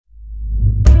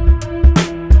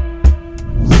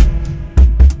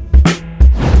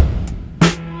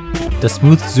The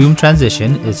smooth zoom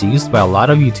transition is used by a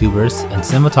lot of YouTubers and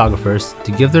cinematographers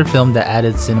to give their film that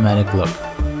added cinematic look.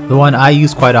 The one I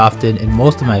use quite often in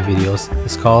most of my videos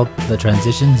is called the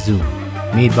Transition Zoom,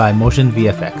 made by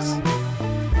MotionVFX.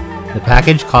 The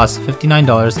package costs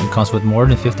 $59 and comes with more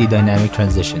than 50 dynamic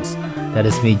transitions that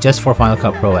is made just for Final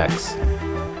Cut Pro X.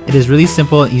 It is really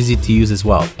simple and easy to use as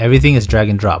well. Everything is drag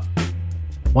and drop.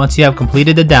 Once you have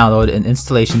completed the download and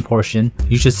installation portion,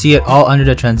 you should see it all under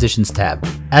the Transitions tab.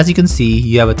 As you can see,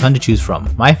 you have a ton to choose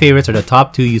from. My favorites are the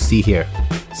top two you see here.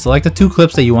 Select the two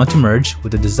clips that you want to merge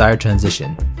with the desired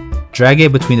transition. Drag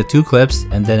it between the two clips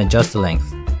and then adjust the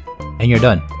length. And you're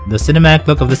done. The cinematic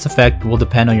look of this effect will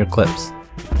depend on your clips.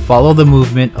 Follow the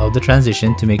movement of the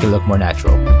transition to make it look more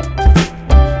natural.